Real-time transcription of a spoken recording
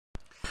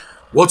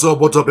What's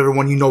up,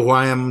 everyone? You know who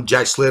I am,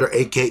 Jack Slater,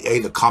 aka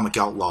the Comic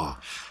Outlaw,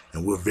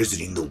 and we're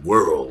visiting the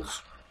world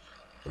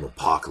of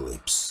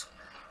Apocalypse.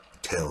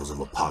 Tales of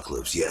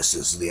Apocalypse. Yes,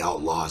 this is the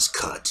Outlaws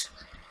cut,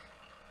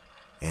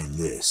 and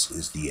this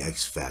is the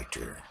X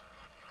Factor.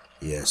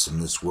 Yes,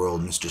 in this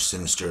world, Mr.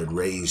 Sinister had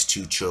raised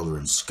two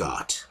children,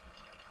 Scott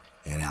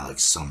and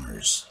Alex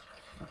Summers,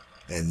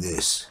 and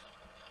this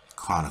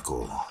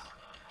chronicle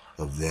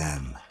of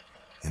them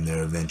and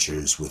their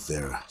adventures with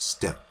their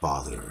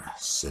stepfather,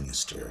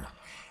 Sinister,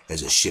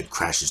 as a ship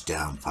crashes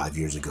down 5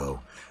 years ago,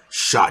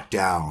 shot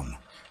down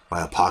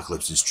by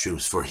Apocalypse's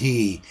troops, for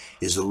he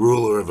is the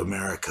ruler of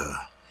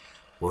America,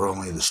 where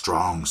only the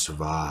strong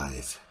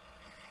survive.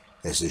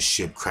 As this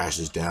ship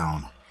crashes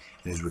down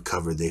and is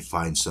recovered, they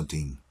find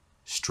something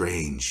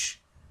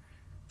strange,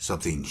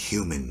 something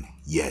human,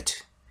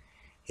 yet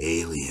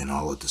alien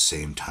all at the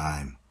same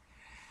time.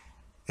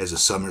 As the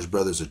Summers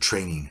brothers are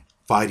training,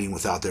 fighting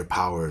without their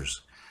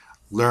powers,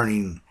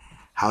 learning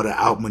how to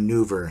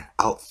outmaneuver,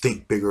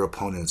 outthink bigger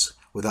opponents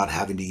without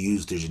having to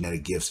use their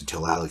genetic gifts,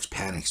 until Alex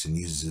panics and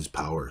uses his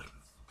power.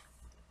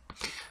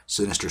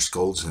 Sinister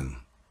scolds him,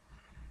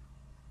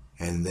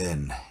 and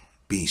then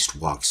Beast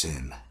walks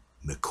in.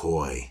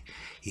 McCoy.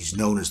 He's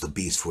known as the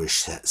Beast for his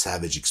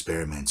savage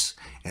experiments,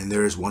 and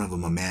there is one of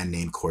them, a man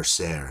named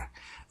Corsair,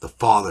 the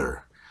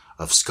father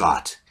of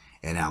Scott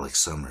and Alex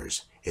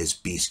Summers. As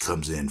Beast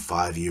comes in,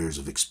 5 years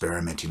of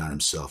experimenting on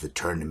himself, it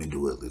turned him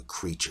into a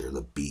creature,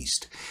 the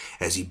Beast.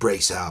 As he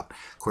breaks out,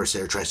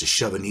 Corsair tries to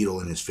shove a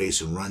needle in his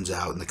face and runs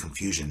out in the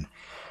confusion.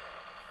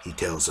 He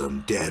tells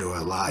him, dead or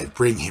alive,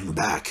 bring him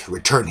back,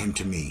 return him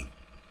to me.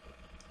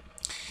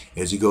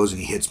 As he goes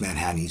and he hits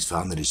Manhattan, he's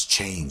found that it's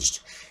changed.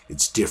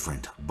 It's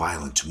different,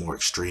 violent, more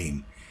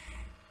extreme.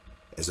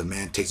 As a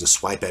man takes a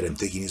swipe at him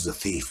thinking he's a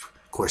thief,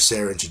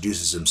 Corsair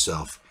introduces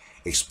himself,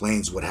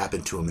 explains what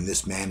happened to him, and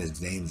this man,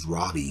 his name's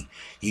Robbie.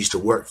 He used to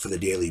work for the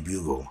Daily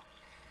Bugle,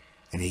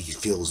 and he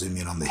fills him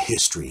in on the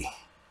history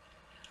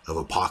of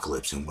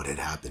Apocalypse and what had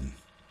happened.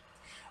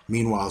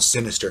 Meanwhile,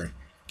 Sinister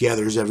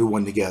gathers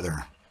everyone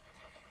together,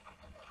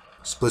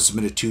 splits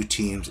them into two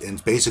teams,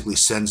 and basically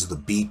sends the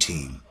B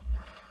team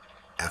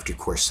after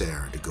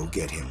Corsair to go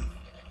get him,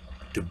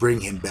 to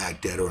bring him back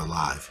dead or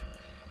alive.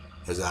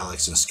 As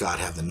Alex and Scott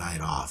have the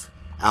night off,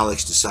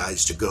 Alex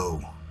decides to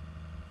go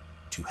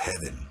to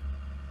heaven,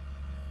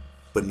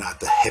 but not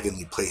the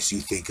heavenly place you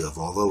think of,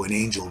 although an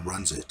angel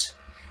runs it.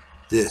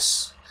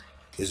 This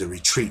is a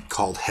retreat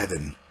called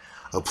Heaven,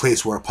 a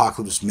place where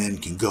Apocalypse men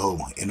can go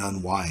and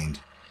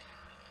unwind.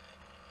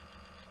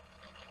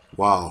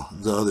 While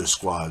the other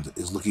squad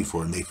is looking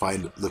for him, they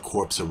find the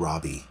corpse of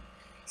Robbie.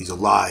 He's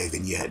alive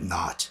and yet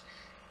not.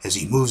 As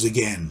he moves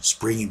again,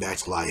 springing back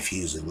to life, he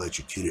is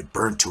electrocuted,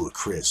 burnt to a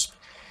crisp.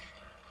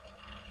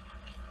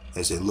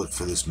 As they look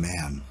for this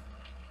man,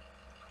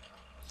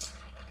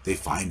 they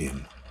find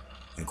him.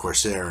 And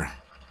Corsair,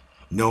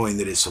 knowing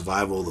that it's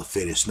survival of the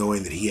fittest,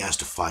 knowing that he has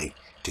to fight,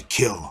 to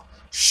kill,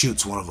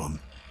 shoots one of them.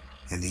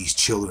 And these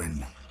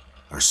children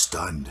are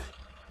stunned.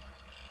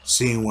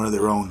 Seeing one of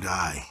their own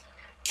die.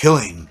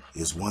 Killing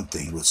is one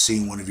thing, but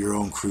seeing one of your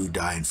own crew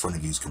die in front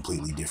of you is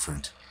completely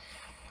different.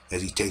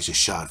 As he takes a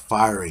shot,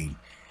 firing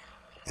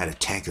at a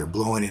tanker,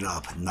 blowing it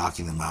up,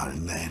 knocking them out,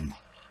 and then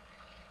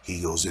he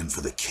goes in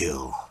for the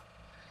kill.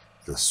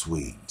 The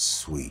sweet,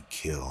 sweet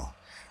kill.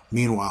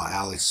 Meanwhile,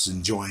 Alex is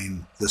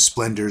enjoying the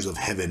splendors of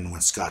heaven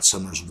when Scott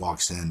Summers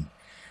walks in,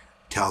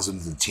 tells him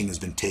that the team has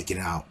been taken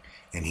out,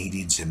 and he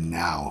needs him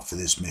now for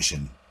this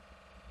mission.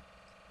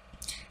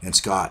 And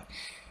Scott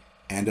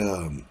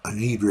and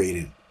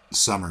inebriated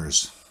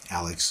Summers,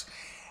 Alex,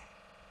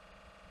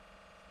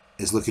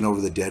 is looking over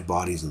the dead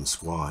bodies of the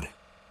squad,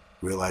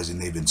 realizing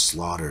they've been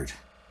slaughtered.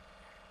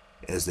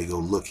 As they go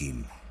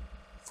looking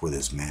for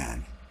this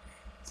man,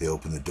 they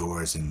open the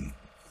doors, and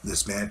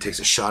this man takes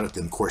a shot at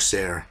them.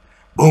 Corsair,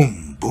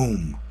 boom,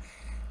 boom.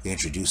 They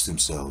introduce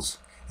themselves.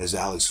 As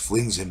Alex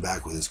flings him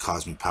back with his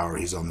cosmic power,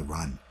 he's on the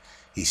run.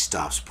 He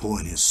stops,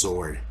 pulling his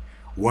sword,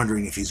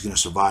 wondering if he's going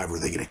to survive, or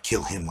they're going to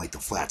kill him like the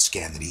flat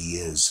scan that he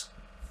is.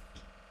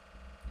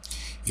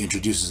 He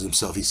introduces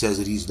himself. He says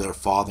that he's their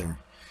father.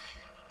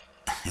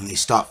 And they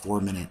stop for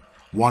a minute,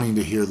 wanting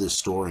to hear this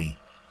story,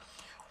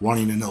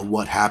 wanting to know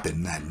what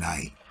happened that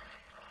night.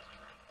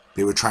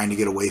 They were trying to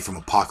get away from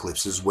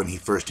Apocalypse. This is when he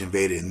first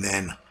invaded, and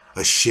then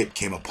a ship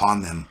came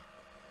upon them.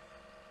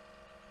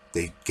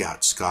 They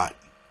got Scott,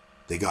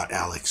 they got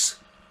Alex,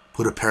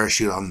 put a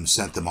parachute on them,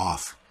 sent them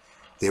off.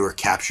 They were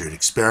captured,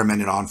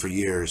 experimented on for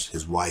years.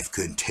 His wife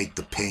couldn't take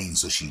the pain,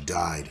 so she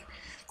died.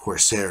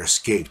 Corsair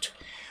escaped.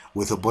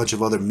 With a bunch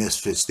of other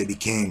misfits, they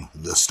became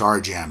the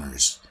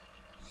Starjammers,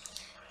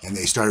 and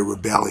they started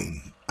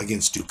rebelling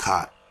against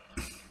Ducat.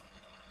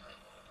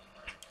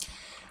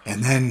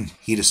 And then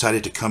he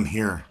decided to come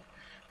here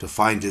to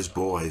find his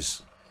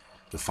boys,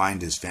 to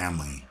find his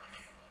family.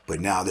 But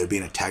now they're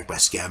being attacked by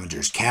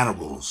scavengers,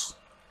 cannibals.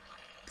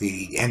 They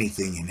eat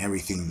anything and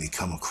everything they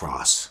come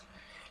across,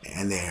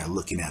 and they are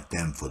looking at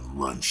them for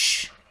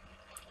lunch.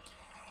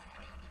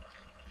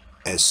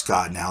 As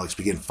Scott and Alex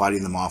begin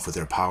fighting them off with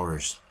their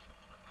powers,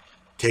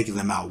 taking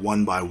them out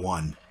one by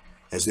one,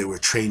 as they were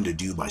trained to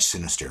do by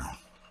Sinister.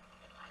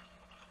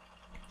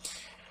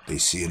 They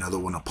see another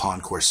one upon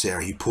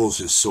Corsair. He pulls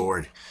his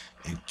sword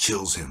and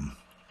kills him.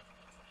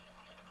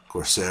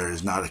 Corsair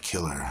is not a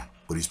killer,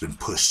 but he's been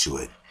pushed to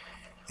it,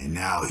 and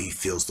now he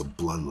feels the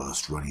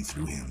bloodlust running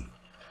through him.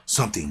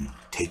 Something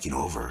taking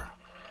over.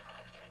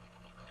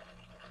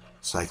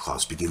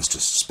 Cyclops begins to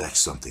suspect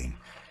something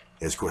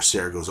as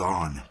Corsair goes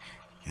on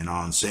and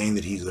on, saying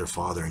that he's their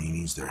father and he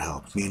needs their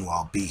help.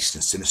 Meanwhile, Beast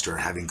and Sinister are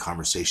having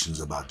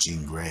conversations about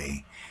Jean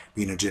Grey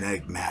being a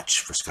genetic match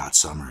for Scott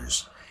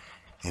Summers.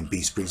 And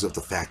Beast brings up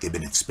the fact they've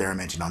been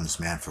experimenting on this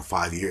man for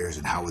 5 years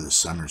and how will the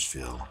Summers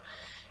feel.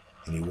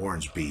 And he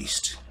warns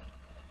Beast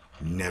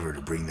never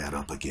to bring that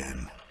up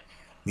again.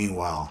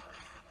 Meanwhile,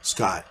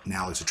 Scott and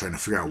Alex are trying to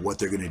figure out what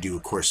they're going to do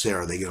with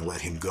Corsair. Are they going to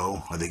let him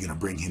go? Are they going to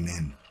bring him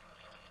in?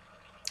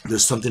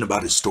 There's something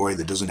about his story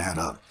that doesn't add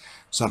up.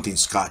 Something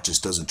Scott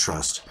just doesn't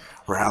trust.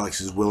 Or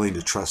Alex is willing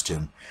to trust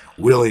him.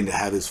 Willing to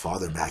have his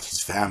father back,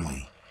 his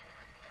family.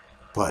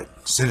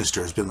 But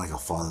Sinister has been like a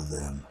father to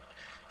them.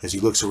 As he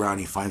looks around,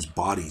 he finds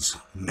bodies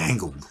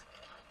mangled.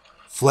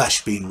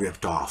 Flesh being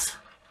ripped off.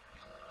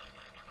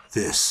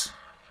 This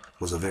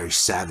was a very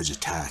savage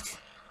attack.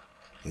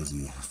 As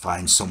he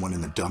finds someone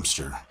in the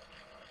dumpster,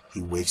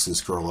 he wakes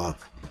this girl up.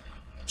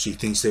 She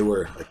thinks they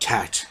were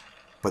attacked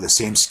by the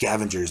same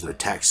scavengers that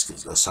attacked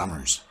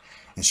Summers,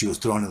 and she was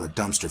thrown in the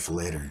dumpster for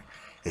later,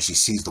 as she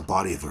sees the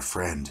body of her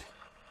friend,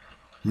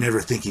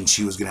 never thinking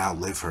she was going to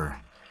outlive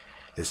her.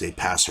 As they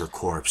pass her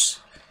corpse,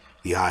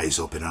 the eyes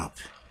open up,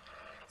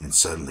 and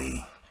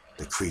suddenly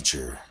the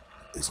creature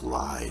is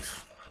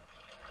alive.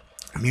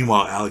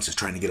 Meanwhile, Alex is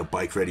trying to get a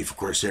bike ready for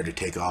Corsair to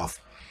take off.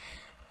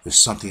 There's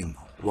something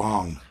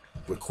wrong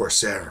with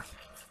Corsair.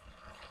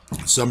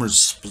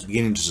 Summers is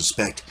beginning to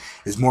suspect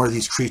as more of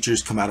these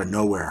creatures come out of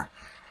nowhere,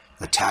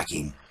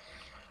 attacking.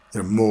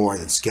 They're more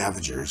than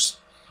scavengers.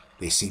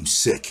 They seem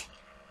sick,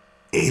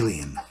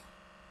 alien.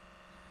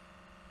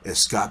 As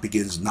Scott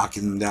begins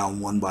knocking them down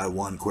one by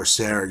one,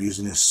 Corsair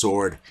using his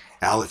sword,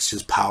 Alex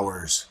his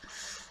powers,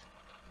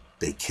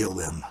 they kill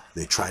them.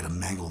 They try to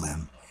mangle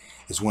them.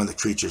 As one of the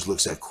creatures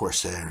looks at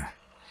Corsair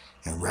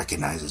and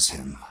recognizes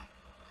him.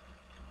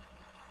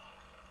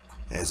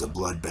 As a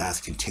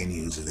bloodbath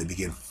continues, and they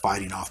begin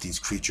fighting off these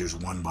creatures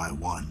one by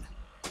one.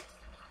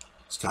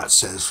 Scott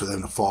says for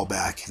them to fall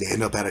back. They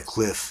end up at a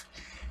cliff,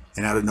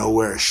 and out of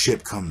nowhere a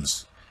ship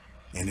comes,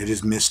 and it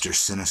is Mr.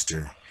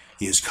 Sinister.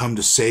 He has come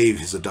to save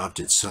his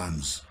adopted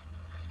sons.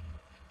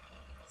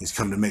 He's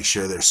come to make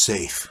sure they're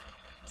safe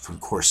from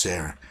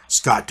Corsair.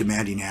 Scott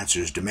demanding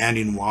answers,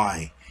 demanding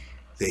why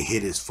they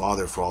hid his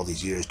father for all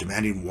these years,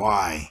 demanding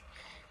why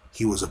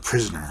he was a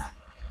prisoner.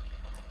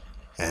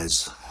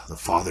 As the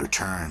father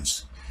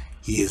turns,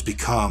 he has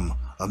become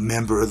a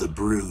member of the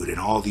Brood, and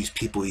all these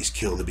people he's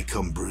killed have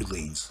become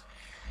broodlings.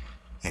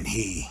 And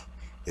he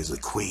is the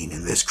queen,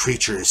 and this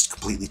creature is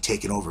completely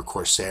taken over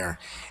Corsair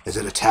as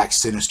it attacks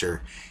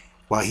Sinister.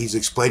 While he's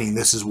explaining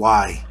this is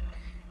why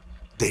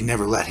they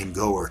never let him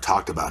go or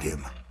talked about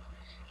him.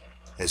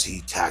 As he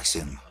attacks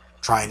him,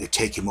 trying to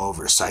take him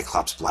over,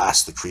 Cyclops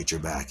blasts the creature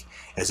back.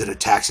 As it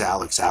attacks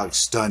Alex, Alex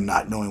stunned,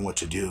 not knowing what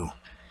to do.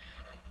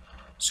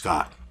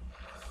 Scott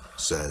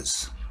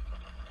says,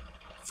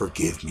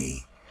 "Forgive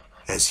me,"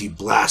 as he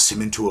blasts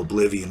him into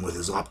oblivion with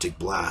his optic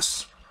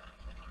blasts,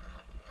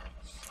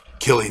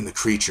 killing the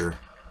creature,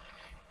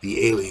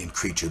 the alien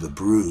creature, the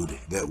Brood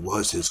that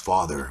was his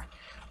father,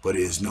 but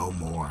is no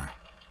more.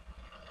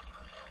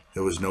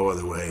 There was no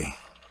other way.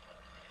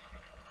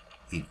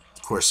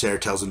 Corsair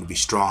tells him to be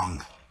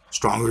strong,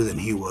 stronger than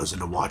he was, and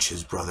to watch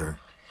his brother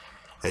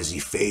as he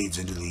fades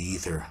into the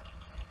ether.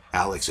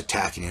 Alex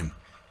attacking him,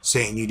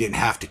 saying you didn't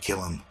have to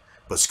kill him,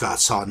 but Scott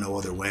saw no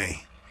other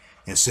way.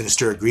 And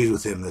Sinister agrees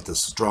with him that the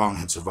strong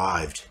had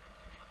survived.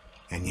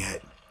 And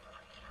yet,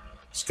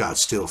 Scott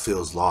still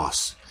feels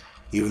lost,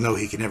 even though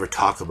he can never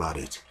talk about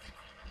it.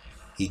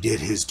 He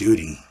did his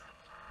duty.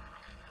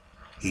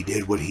 He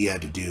did what he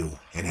had to do,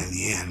 and in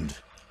the end,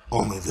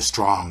 only the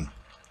strong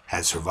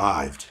had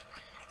survived.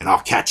 And I'll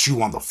catch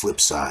you on the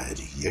flip side.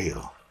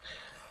 Yeah.